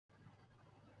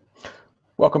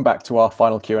Welcome back to our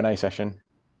final Q&A session.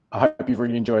 I hope you've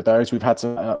really enjoyed those. We've had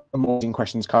some amazing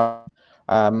questions come.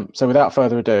 So without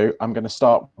further ado, I'm going to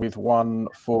start with one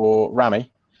for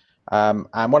Rami. And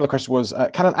one of the questions was,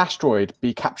 can an asteroid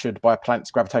be captured by a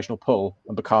planet's gravitational pull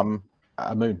and become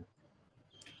a moon?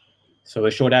 So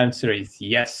the short answer is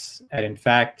yes. And in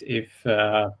fact, if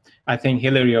I think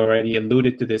Hilary already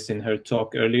alluded to this in her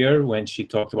talk earlier when she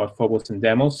talked about Phobos and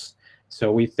Deimos. So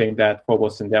we think that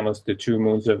Phobos and Deimos, the two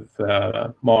moons of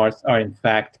Mars, are in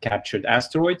fact captured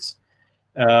asteroids.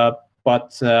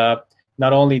 But not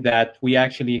only that, we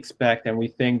actually expect and we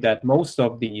think that most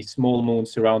of the small moons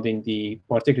surrounding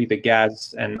particularly the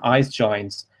gas and ice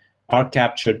giants, are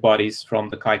captured bodies from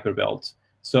the Kuiper belt.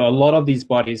 So a lot of these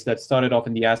bodies that started off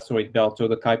in the asteroid belt or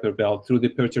the Kuiper belt through the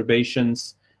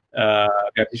perturbations,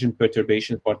 gravitational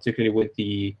perturbations,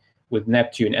 particularly with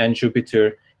Neptune and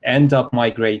Jupiter, end up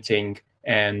migrating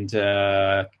and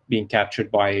being captured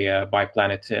by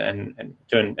planets and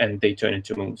they turn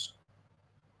into moons.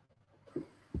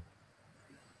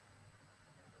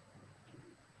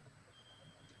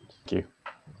 Thank you.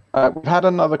 We've had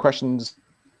another questions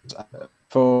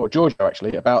for Giorgio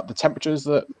actually about the temperatures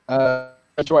that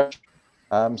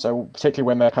so particularly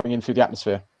when they're coming in through the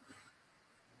atmosphere.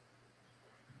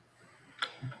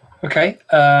 Okay,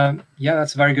 yeah,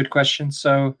 that's a very good question.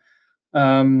 So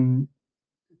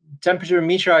temperature of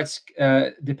meteorites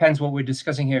depends what we're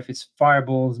discussing here, if it's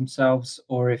fireballs themselves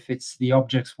or if it's the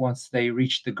objects once they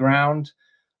reach the ground.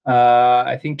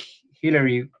 I think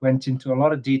Hilary went into a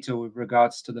lot of detail with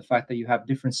regards to the fact that you have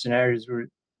different scenarios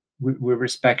with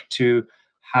respect to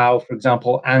how, for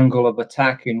example, angle of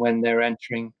attack and when they're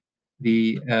entering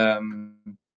the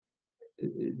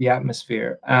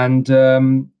atmosphere.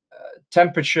 And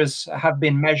temperatures have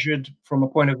been measured from a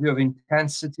point of view of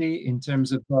intensity in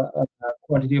terms of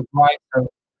quantity of light, so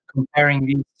comparing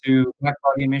these to black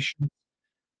body emissions.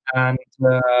 And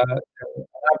an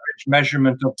average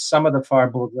measurement of some of the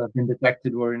fireballs that have been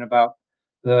detected were in about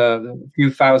the few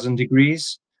thousand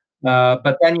degrees.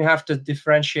 But then you have to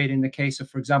differentiate in the case of,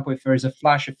 for example, if there is a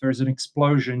flash, if there is an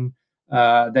explosion,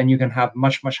 then you can have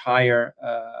much higher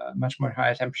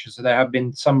temperatures. So there have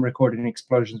been some recorded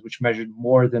explosions which measured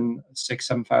more than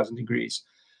 6,000–7,000 degrees,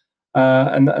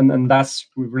 and that's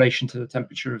with relation to the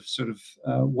temperature of sort of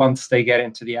once they get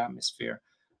into the atmosphere.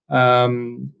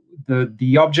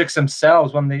 The objects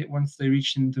themselves, once they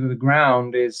reach into the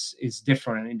ground, is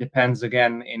different, and it depends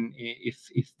again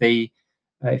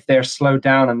if they're slowed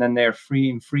down and then they're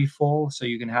in free fall. So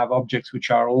you can have objects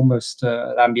which are almost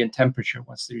at ambient temperature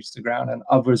once they reach the ground, and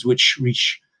others which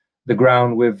reach the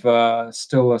ground with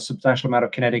still a substantial amount of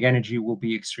kinetic energy will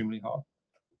be extremely hot.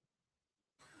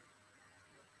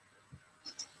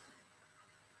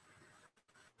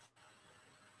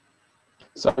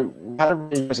 So we had a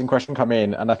really interesting question come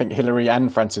in, and I think Hilary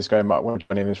and Francisco might want to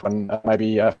join in this one,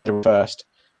 maybe first,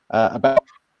 about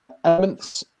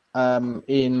elements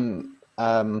in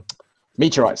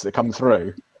meteorites that come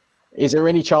through. Is there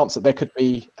any chance that there could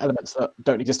be elements that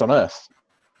don't exist on Earth?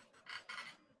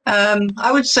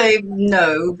 I would say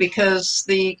no, because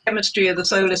the chemistry of the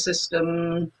solar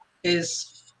system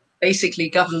is basically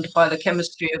governed by the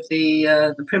chemistry of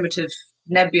the primitive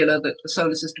nebula that the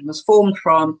solar system was formed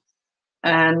from.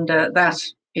 And that,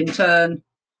 in turn,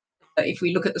 if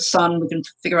we look at the sun, we can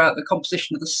figure out the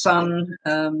composition of the sun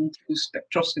through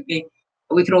spectroscopy.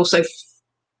 We can also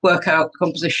work out the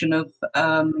composition of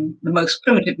the most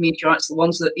primitive meteorites, the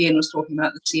ones that Ian was talking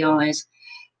about, the CIs.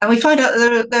 And we find out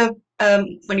that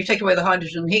when you take away the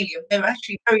hydrogen and helium, they're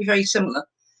actually very, very similar.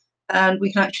 And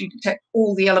we can actually detect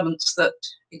all the elements that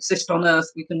exist on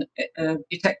Earth. We can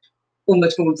detect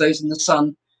almost all of those in the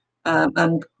sun.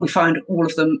 And we find all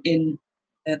of them in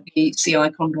the CI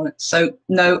chondrites. So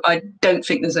no, I don't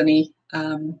think there's any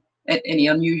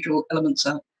unusual elements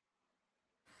out.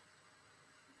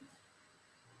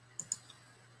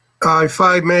 If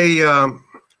I may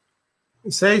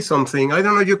say something, I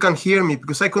don't know if you can hear me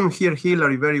because I couldn't hear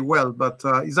Hilary very well, but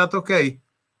is that okay?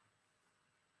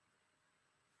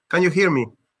 Can you hear me?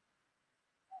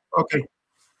 Okay.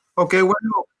 Okay, well,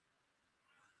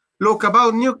 look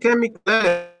about new chemical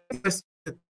elements.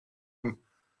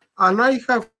 And I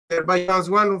have by chance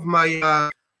one of my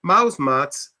mouse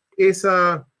mats is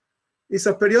a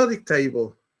periodic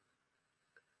table.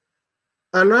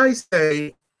 And I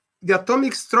say the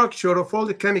atomic structure of all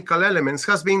the chemical elements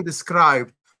has been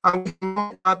described. And we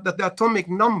know that the atomic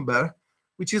number,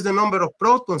 which is the number of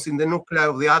protons in the nuclei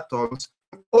of the atoms,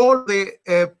 all the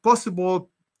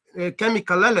possible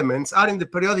chemical elements are in the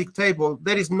periodic table.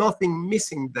 There is nothing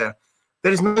missing there.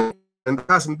 There is nothing that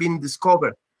hasn't been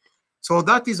discovered. So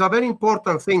that is a very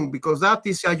important thing, because that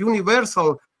is a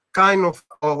universal kind of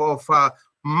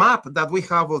map that we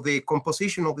have of the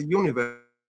composition of the universe.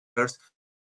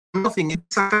 Nothing.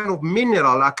 It's a kind of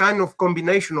mineral, a kind of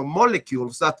combination of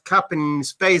molecules that happen in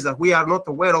space that we are not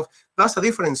aware of. That's a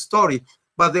different story.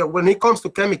 But when it comes to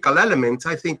chemical elements,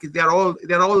 I think they have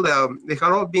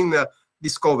all been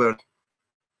discovered.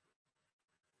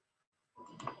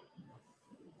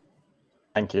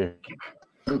 Thank you.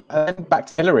 And back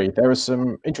to Hilary, there are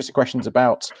some interesting questions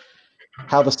about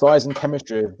how the size and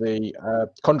chemistry of the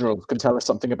chondrules can tell us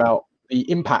something about the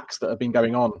impacts that have been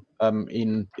going on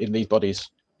in these bodies.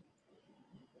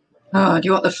 Do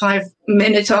you want the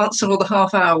 5-minute answer or the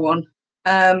half-hour one?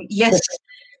 Yes,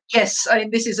 yes. I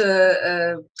mean, this is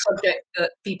a subject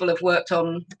that people have worked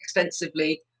on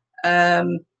extensively,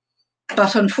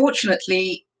 but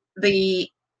unfortunately,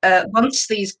 once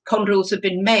these chondrules have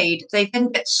been made, they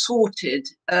then get sorted,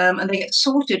 and they get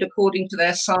sorted according to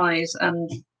their size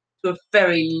and to a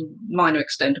very minor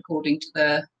extent according to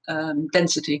their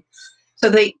density. So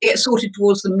they get sorted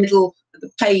towards the middle, the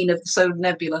plane of the solar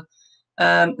nebula,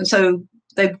 and so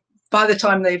by the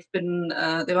time they've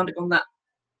undergone that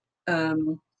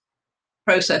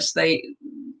process, they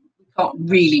can't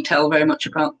really tell very much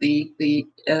about the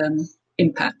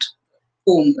impact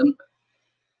on them.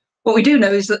 What we do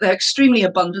know is that they're extremely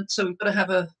abundant, so we've got to have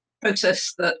a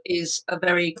process that is a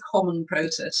very common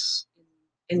process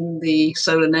in the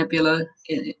solar nebula,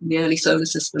 in the early solar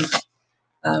system.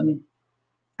 And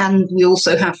we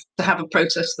also have to have a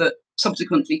process that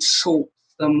subsequently sorts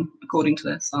them according to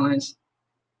their size.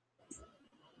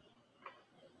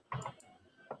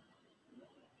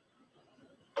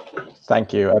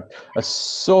 Thank you. A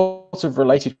sort of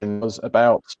related one was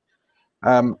about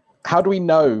how do we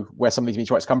know where some of these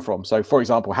meteorites come from? So, for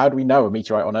example, how do we know a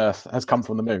meteorite on Earth has come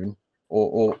from the Moon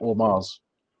or Mars?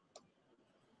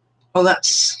 Well,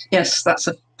 that's a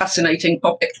fascinating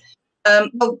topic.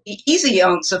 Well, the easy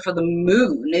answer for the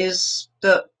Moon is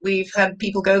that we've had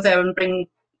people go there and bring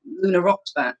lunar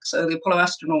rocks back. So the Apollo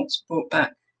astronauts brought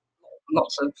back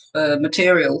lots of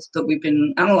materials that we've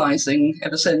been analysing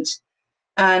ever since,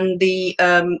 and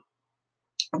therefore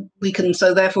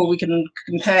we can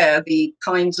compare the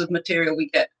kinds of material we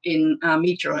get in our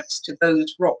meteorites to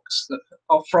those rocks that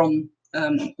are from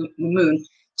the Moon.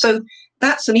 So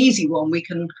that's an easy one. We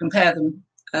can compare them,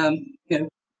 one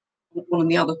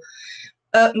and the other.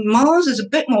 Mars is a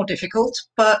bit more difficult,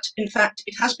 but in fact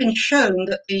it has been shown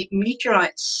that the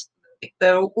meteorites,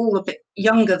 they're all a bit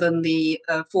younger than the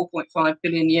 4.5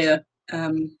 billion year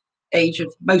age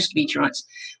of most meteorites.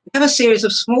 We have a series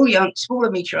of smaller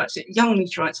meteorites, young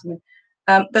meteorites,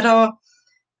 that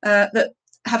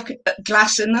have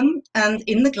glass in them, and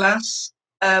in the glass,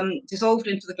 dissolved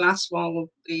into the glass while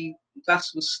the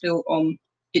glass was still on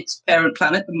its parent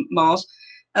planet, Mars,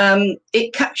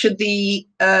 it captured the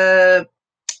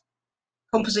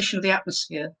composition of the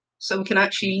atmosphere. So we can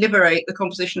actually liberate the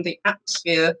composition of the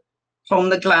atmosphere from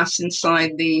the glass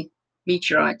inside the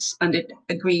meteorites, and it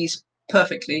agrees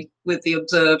perfectly with the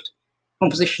observed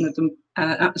composition of the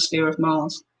atmosphere of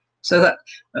Mars. So that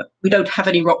we don't have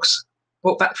any rocks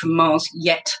brought back from Mars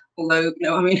yet, although,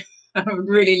 I would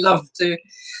really love to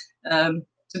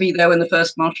be there when the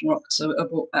first Martian rocks are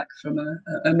brought back from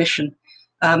a mission.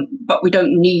 But we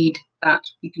don't need that.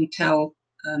 We can tell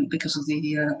because of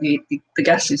the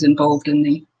gases involved in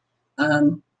the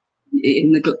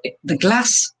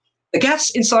glass. The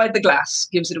gas inside the glass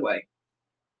gives it away.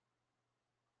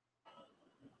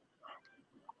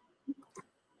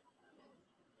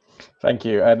 Thank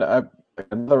you. And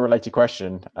another related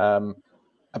question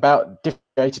about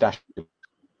differentiated asteroids.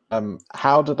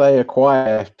 How do they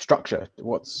acquire structure?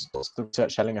 What's the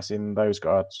research telling us in those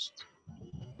regards?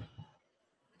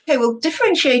 Okay, well,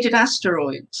 differentiated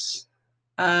asteroids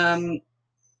are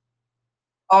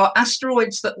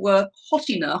asteroids that were hot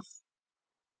enough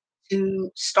to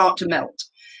start to melt,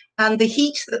 and the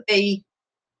heat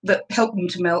that help them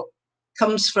to melt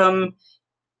comes from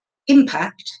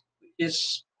impact, which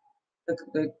is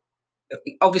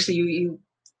obviously you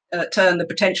turn the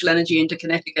potential energy into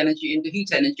kinetic energy into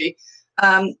heat energy,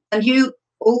 and you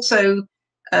also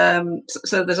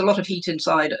so there's a lot of heat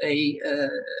inside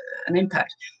an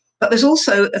impact, but there's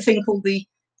also a thing called the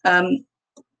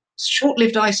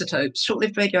short-lived isotopes,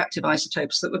 short-lived radioactive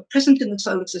isotopes that were present in the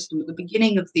solar system at the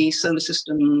beginning of the solar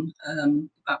system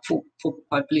about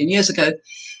 4.5 billion years ago.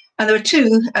 And there are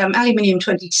two,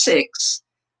 aluminium-26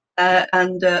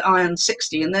 and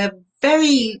iron-60, and they're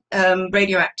very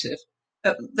radioactive.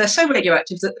 They're so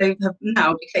radioactive that they have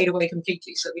now decayed away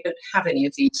completely, so we don't have any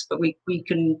of these, but we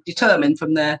can determine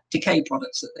from their decay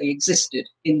products that they existed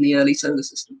in the early solar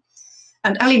system.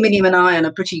 And aluminium and iron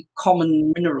are pretty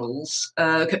common minerals,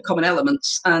 common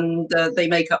elements, and they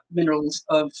make up minerals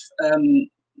of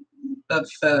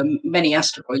many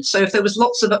asteroids. So if there was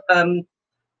lots of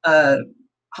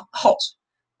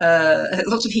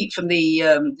lots of heat from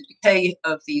the decay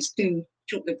of these two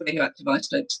short-lived radioactive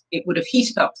isotopes, it would have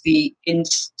heated up the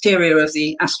interior of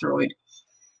the asteroid.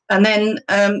 And then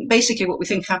basically what we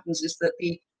think happens is that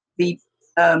the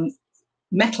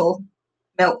metal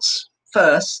melts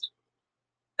first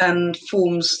and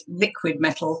forms liquid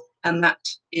metal, and that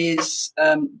is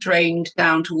drained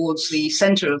down towards the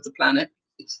center of the planet.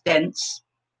 It's dense,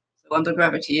 so under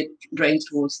gravity it drains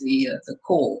towards the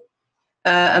core.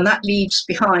 And that leaves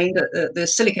behind the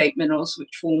silicate minerals,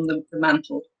 which form the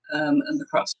mantle and the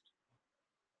crust.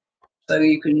 So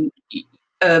you can,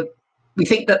 we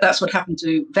think that that's what happened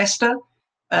to Vesta,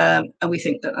 and we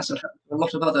think that that's what happened to a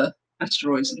lot of other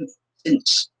asteroids that have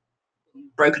since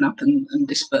broken up and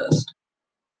dispersed.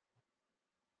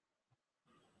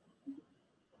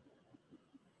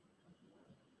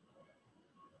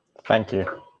 Thank you.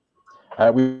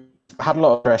 We've had a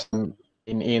lot of interest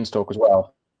in Ian's talk as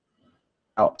well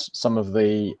about some of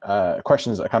the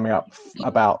questions that are coming up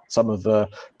about some of the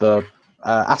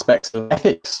aspects of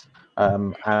ethics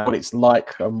and what it's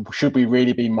like. Should we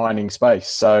really be mining space?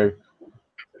 So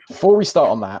before we start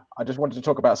on that, I just wanted to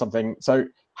talk about something. So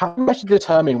how do you actually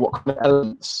determine what kind of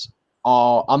elements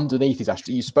are underneath these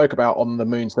asteroids? You spoke about on the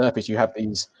moon's surface, you have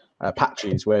these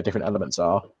patches where different elements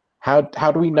are. How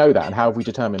do we know that, and how have we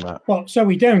determined that? Well, so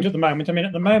we don't at the moment. I mean,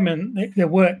 at the moment, the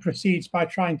work proceeds by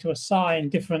trying to assign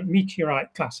different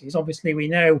meteorite classes. Obviously, we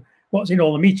know what's in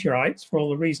all the meteorites for all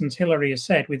the reasons Hilary has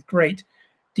said with great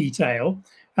detail.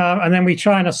 And then we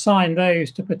try and assign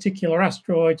those to particular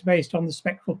asteroids based on the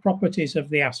spectral properties of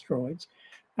the asteroids.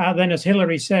 Then, as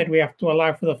Hilary said, we have to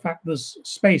allow for the fact that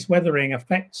space weathering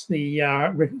affects the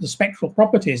spectral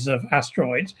properties of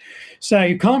asteroids. So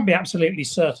you can't be absolutely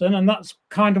certain, and that's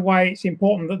kind of why it's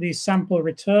important that these sample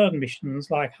return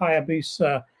missions like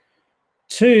Hayabusa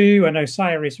 2 and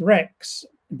OSIRIS-REx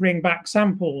bring back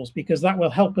samples, because that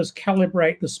will help us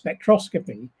calibrate the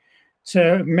spectroscopy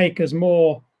to make us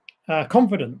more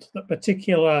confident that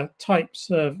particular types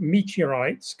of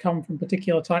meteorites come from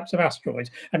particular types of asteroids.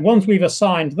 And once we've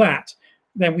assigned that,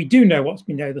 then we do know what's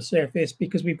below the surface,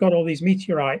 because we've got all these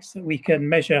meteorites that we can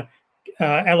measure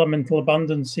elemental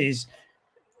abundances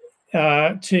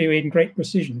to in great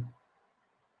precision.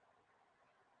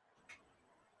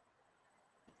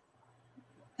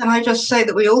 Can I just say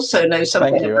that we also know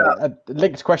something Thank you. about... A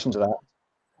linked question to that.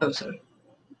 Oh, sorry.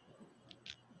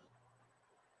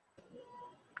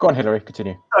 Go on, Hilary,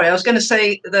 continue. Sorry, I was going to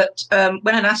say that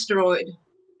when an asteroid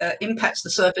impacts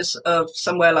the surface of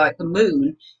somewhere like the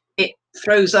moon, it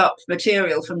throws up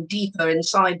material from deeper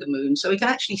inside the moon. So we can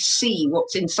actually see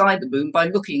what's inside the moon by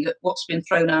looking at what's been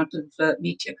thrown out of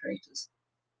meteor craters.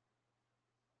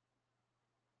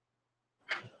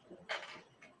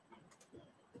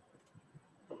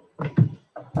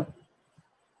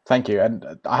 Thank you. And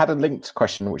I had a linked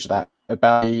question, which is that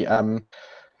about the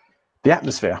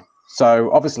atmosphere.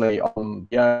 So obviously on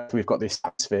the Earth, we've got this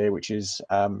atmosphere, which is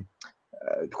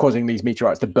causing these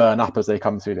meteorites to burn up as they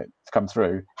come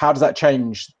through. How does that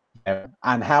change?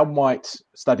 And how might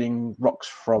studying rocks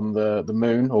from the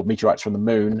moon, or meteorites from the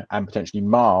moon and potentially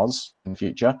Mars in the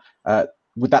future,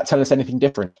 would that tell us anything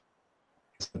different?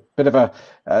 It's a bit of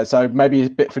a, so maybe a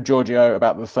bit for Giorgio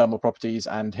about the thermal properties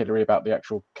and Hilary about the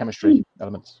actual chemistry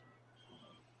elements.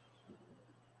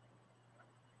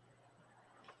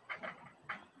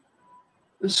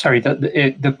 Sorry,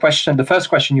 the question, the first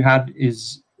question you had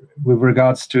is with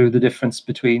regards to the difference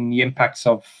between the impacts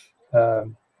of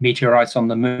meteorites on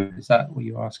the moon. Is that what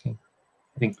you're asking?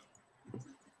 I think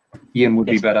Ian would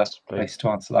be better placed to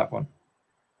answer that one.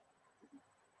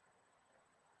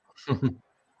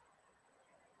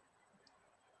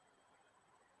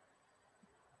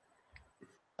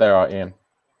 There are, Ian.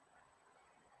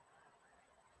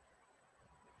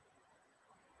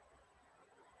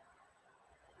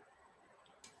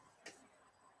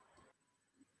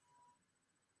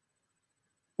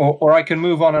 Or I can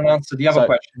move on and answer the other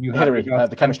question you had. Hilary,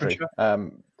 the chemistry. So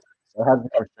how the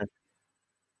chemistry?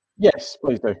 Yes,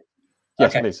 please do. Yes,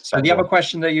 okay. please. So the other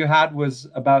question that you had was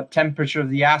about temperature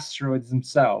of the asteroids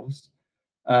themselves.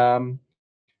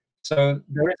 So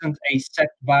there isn't a set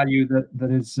value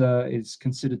that is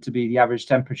considered to be the average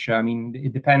temperature. I mean,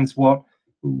 it depends what,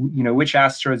 which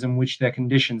asteroids and which their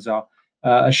conditions are.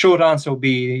 A short answer will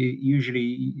be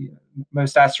usually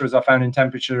most asteroids are found in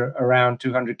temperature around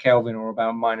 200 Kelvin or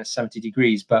about -70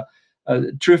 degrees. But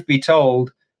truth be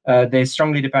told, they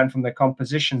strongly depend from their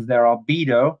compositions, their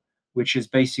albedo, which is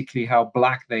basically how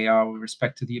black they are with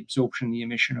respect to the absorption and the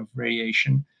emission of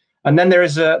radiation. And then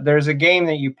there's a game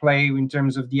that you play in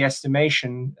terms of the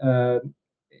estimation,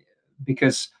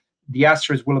 because the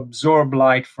asteroids will absorb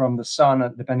light from the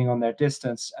sun depending on their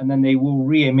distance, and then they will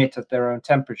re-emit at their own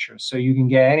temperature. So you can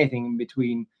get anything in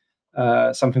between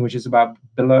something which is about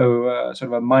below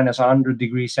sort of a minus 100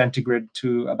 degrees centigrade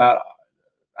to about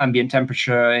ambient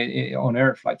temperature on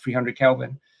Earth, like 300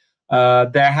 Kelvin.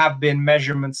 There have been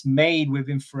measurements made with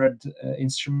infrared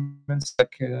instruments,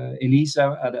 like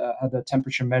ELISA had a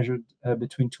temperature measured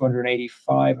between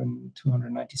 285 and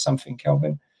 290 something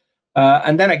Kelvin.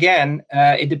 And then again,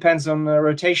 it depends on the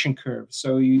rotation curve.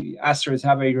 So asteroids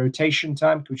have a rotation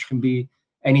time, which can be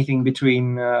anything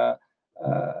between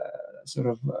sort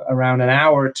of around an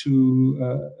hour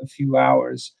to a few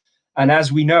hours. And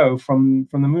as we know from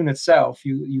the moon itself,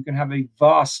 you can have a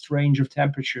vast range of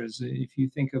temperatures. If you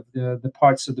think of the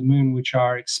parts of the moon which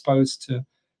are exposed to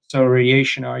solar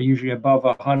radiation are usually above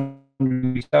 100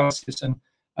 degrees Celsius.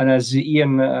 And as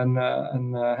Ian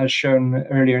has shown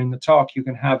earlier in the talk, you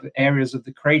can have areas of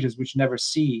the craters which never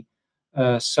see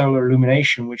solar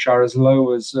illumination, which are as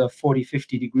low as 40,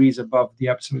 50 degrees above the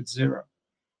absolute zero.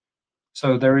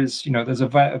 So there is, there's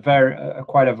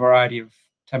quite a variety of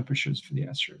temperatures for the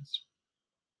asteroids.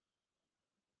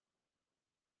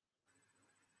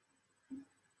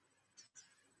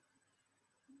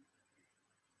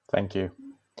 Thank you.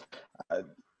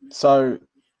 So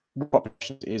what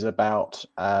is about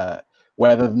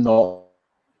whether or not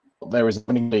there is a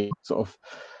governing sort of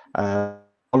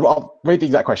I'll read the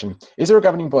exact question. Is there a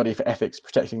governing body for ethics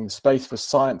protecting space for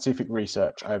scientific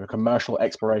research over commercial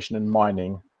exploration and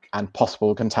mining and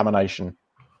possible contamination?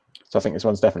 So I think this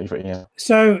one's definitely for Ian.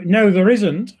 So no, there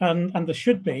isn't, and there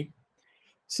should be.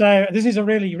 So this is a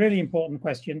really, really important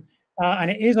question,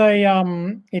 and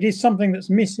it is something that's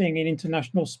missing in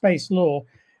international space law.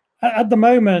 At the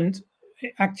moment,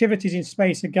 activities in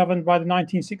space are governed by the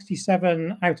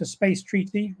 1967 Outer Space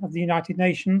Treaty of the United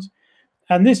Nations,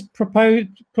 and this put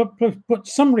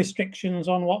some restrictions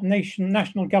on what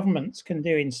national governments can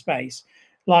do in space.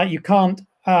 Like you can't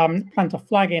plant a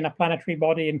flag in a planetary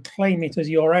body and claim it as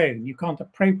your own. You can't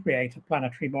appropriate a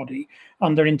planetary body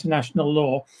under international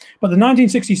law. But the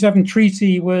 1967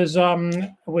 treaty was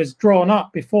drawn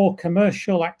up before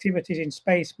commercial activities in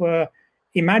space were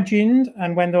imagined,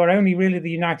 and when there were only really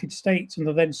the United States and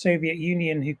the then Soviet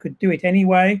Union who could do it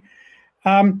anyway.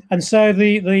 And so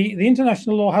the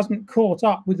international law hasn't caught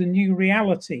up with the new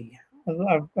reality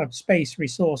of space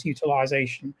resource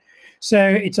utilization. So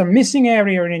it's a missing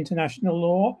area in international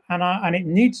law, and it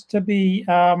needs to be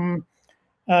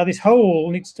this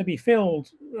hole needs to be filled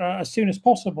as soon as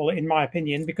possible, in my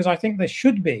opinion, because I think there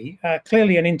should be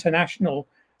clearly an international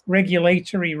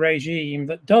regulatory regime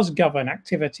that does govern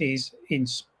activities in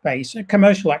space,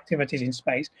 commercial activities in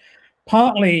space,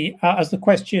 partly, as the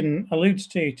question alludes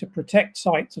to protect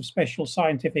sites of special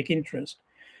scientific interest,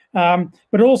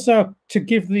 but also to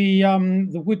give the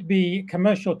would-be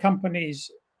commercial companies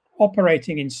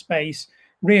operating in space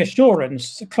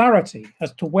reassurance, clarity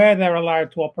as to where they're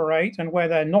allowed to operate and where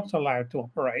they're not allowed to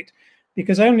operate,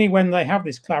 because only when they have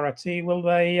this clarity will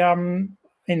they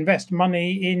invest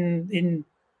money in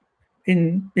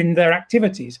their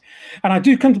activities. And I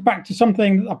do come back to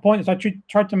a point that I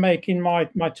tried to make in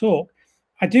my talk.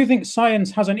 I do think science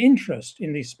has an interest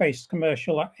in these space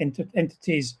commercial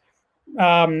entities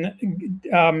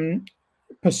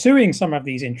pursuing some of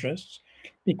these interests,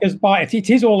 because it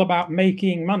is all about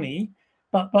making money,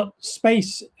 but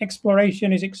space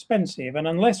exploration is expensive, and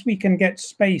unless we can get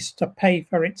space to pay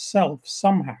for itself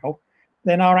somehow,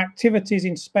 then our activities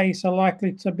in space are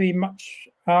likely to be much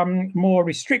more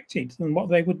restricted than what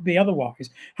they would be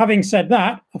otherwise. Having said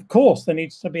that, of course, there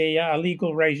needs to be a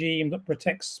legal regime that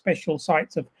protects special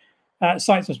sites of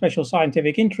special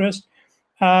scientific interest,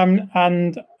 and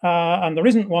there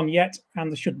isn't one yet,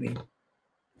 and there should be.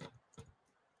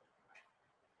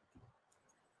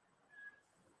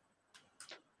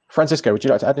 Francisco, would you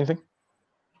like to add anything?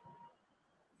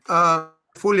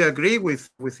 Fully agree with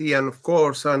Ian, of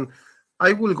course, and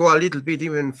I will go a little bit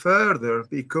even further,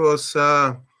 because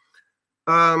I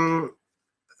don't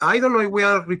know if we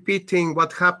are repeating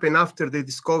what happened after the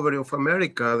discovery of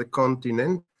America, the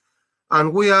continent,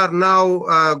 and we are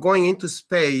now going into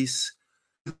space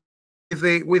with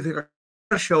a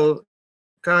commercial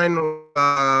kind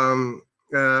of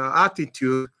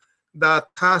attitude that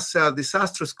has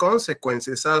disastrous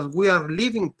consequences, as we are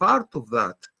living part of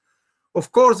that.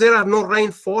 Of course, there are no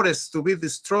rainforests to be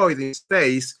destroyed in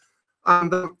space,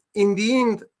 and in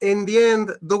the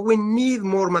end, do we need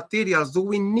more materials? Do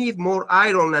we need more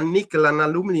iron and nickel and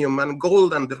aluminum and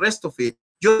gold and the rest of it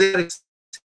just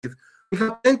we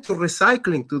have plenty of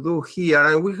recycling to do here,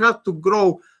 and we have to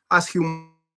grow as humanity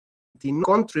in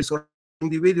countries or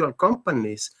individual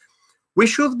companies. We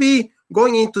should be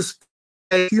going into space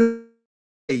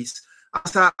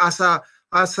as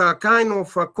a kind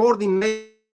of a coordination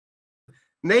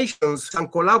nations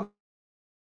and collaborate.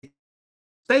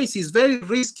 Space is very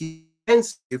risky,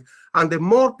 expensive, and the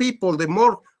more people, the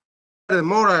more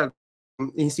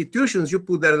institutions you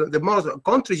put there, the more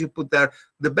countries you put there,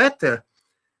 the better.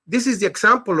 This is the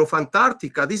example of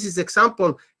Antarctica. This is the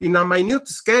example in a minute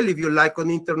scale, if you like, on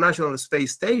the International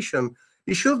Space Station.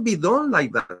 It should be done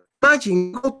like that.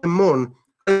 Imagine go to the moon.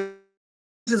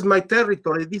 This is my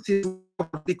territory. This is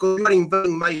because you are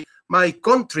invading my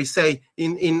country, say,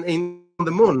 in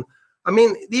the moon. I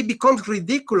mean, it becomes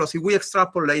ridiculous if we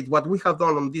extrapolate what we have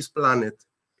done on this planet.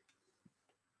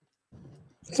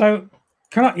 So,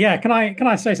 can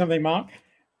I say something, Mark?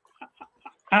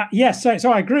 Yes.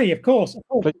 So I agree. Of course,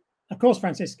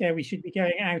 Francisco. We should be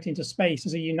going out into space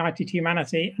as a united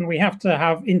humanity, and we have to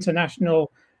have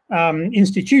international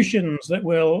institutions that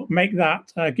will make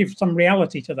that give some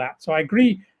reality to that. So I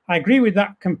agree with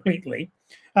that completely.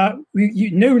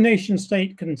 No nation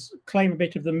state can claim a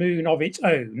bit of the moon of its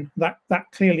own.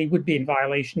 That clearly would be in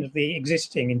violation of the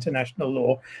existing international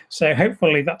law. So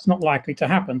hopefully that's not likely to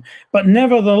happen. But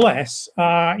nevertheless,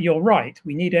 you're right.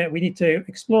 We need to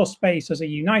explore space as a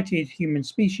united human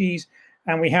species,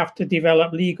 and we have to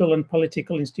develop legal and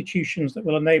political institutions that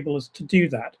will enable us to do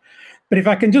that. But if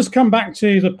I can just come back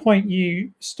to the point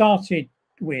you started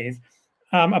with,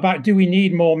 about do we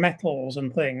need more metals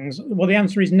and things? Well, the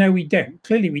answer is no, we don't.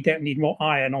 Clearly, we don't need more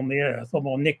iron on the Earth or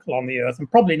more nickel on the Earth, and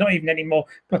probably not even any more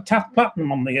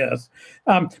platinum on the Earth.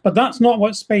 But that's not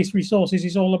what space resources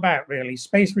is all about, really.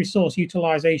 Space resource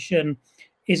utilization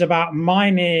is about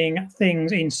mining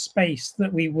things in space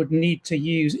that we would need to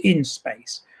use in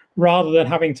space, rather than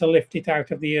having to lift it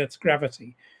out of the Earth's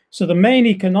gravity. So the main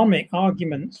economic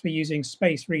arguments for using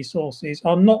space resources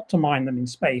are not to mine them in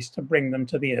space to bring them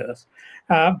to the Earth,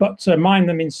 but to mine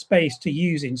them in space to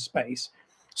use in space.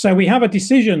 So we have a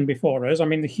decision before us. I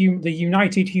mean, the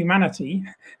united humanity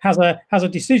has a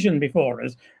decision before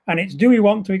us, and it's, do we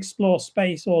want to explore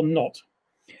space or not?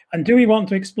 And do we want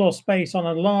to explore space on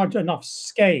a large enough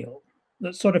scale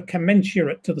that's sort of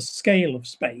commensurate to the scale of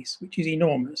space, which is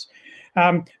enormous?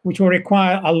 Which will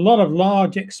require a lot of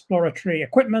large exploratory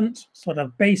equipment, sort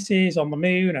of bases on the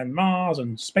moon and Mars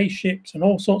and spaceships and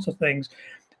all sorts of things.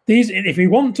 If we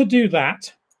want to do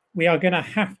that, we are going to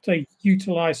have to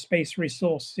utilize space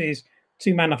resources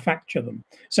to manufacture them.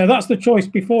 So that's the choice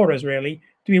before us, really.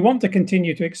 Do we want to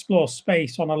continue to explore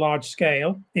space on a large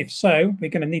scale? If so,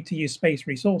 we're going to need to use space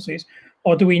resources.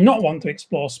 Or do we not want to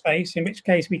explore space, in which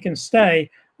case we can stay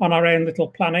on our own little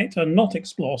planet and not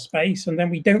explore space, and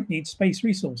then we don't need space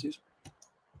resources.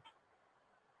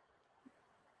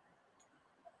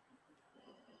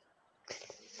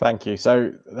 Thank you.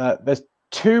 So there's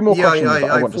two more questions that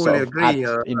I want to sort of add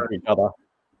into each other.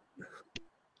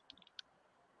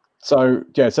 So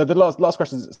yeah, so the last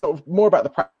question is sort of more about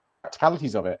the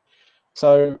practicalities of it.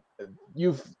 So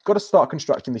you've got to start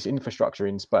constructing this infrastructure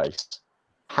in space.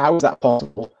 How is that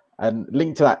possible? And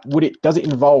linked to that, does it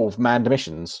involve manned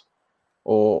missions,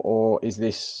 or is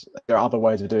there are other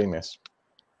ways of doing this?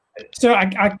 So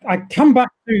I come back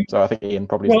to. So I think Ian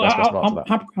probably is the best person to answer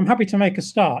that. I'm happy to make a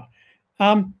start.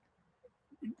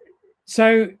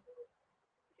 So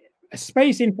a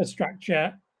space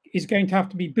infrastructure is going to have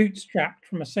to be bootstrapped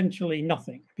from essentially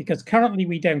nothing, because currently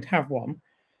we don't have one.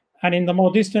 And in the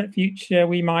more distant future,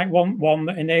 we might want one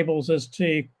that enables us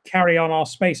to carry on our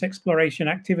space exploration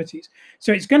activities.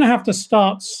 So it's going to have to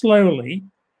start slowly.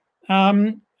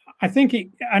 I think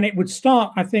it would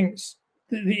start, I think,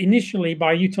 initially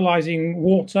by utilizing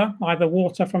water, either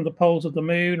water from the poles of the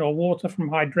moon or water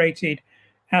from hydrated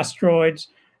asteroids,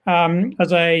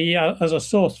 as a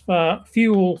source for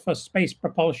fuel for space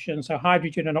propulsion, so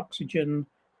hydrogen and oxygen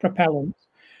propellant.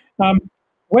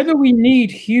 Whether we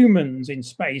need humans in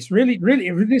space,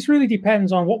 this really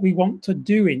depends on what we want to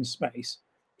do in space.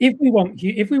 If we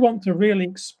want to really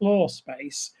explore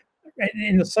space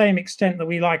in the same extent that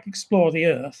we explore the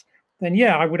Earth, then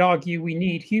yeah, I would argue we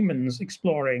need humans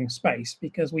exploring space,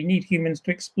 because we need humans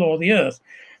to explore the Earth.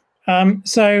 And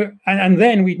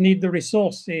then we'd need the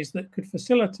resources that could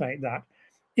facilitate that.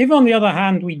 If, on the other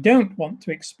hand, we don't want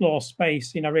to explore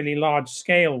space in a really large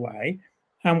scale way,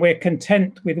 and we're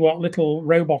content with what little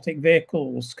robotic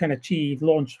vehicles can achieve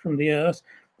launched from the Earth,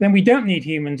 then we don't need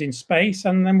humans in space,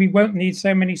 and then we won't need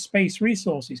so many space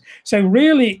resources. So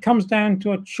really, it comes down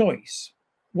to a choice.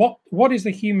 What is the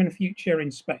human future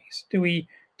in space? Do we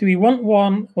want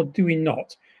one or do we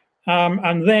not?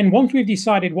 And then once we've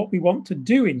decided what we want to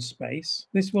do in space,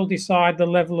 this will decide the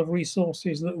level of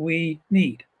resources that we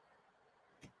need.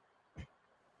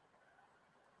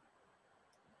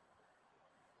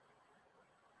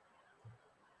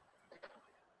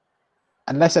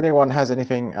 Unless anyone has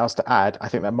anything else to add, I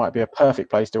think that might be a perfect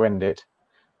place to end it.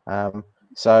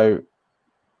 So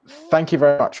thank you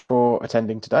very much for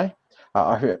attending today.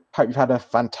 I hope you've had a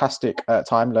fantastic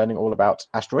time learning all about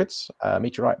asteroids,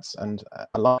 meteorites, and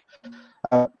alike.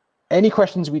 Any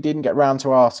questions we didn't get around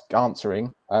to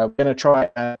answering, we're going to try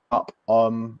and up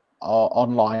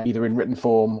online, either in written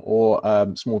form or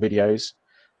small videos.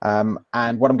 And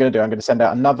what I'm going to do, I'm going to send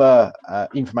out another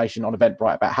information on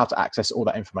Eventbrite about how to access all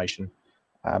that information.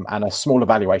 And a small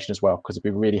evaluation as well, because I'd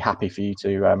be really happy for you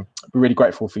to, be really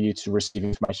grateful for you to receive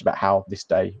information about how this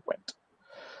day went.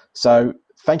 So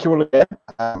thank you all again.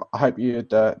 I hope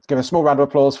you'd give a small round of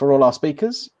applause for all our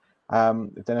speakers.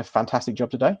 They've done a fantastic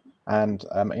job today and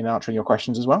in answering your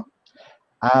questions as well.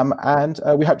 And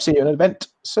we hope to see you at an event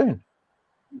soon.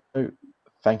 So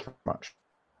thank you very much.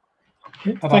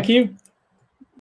 Thank you.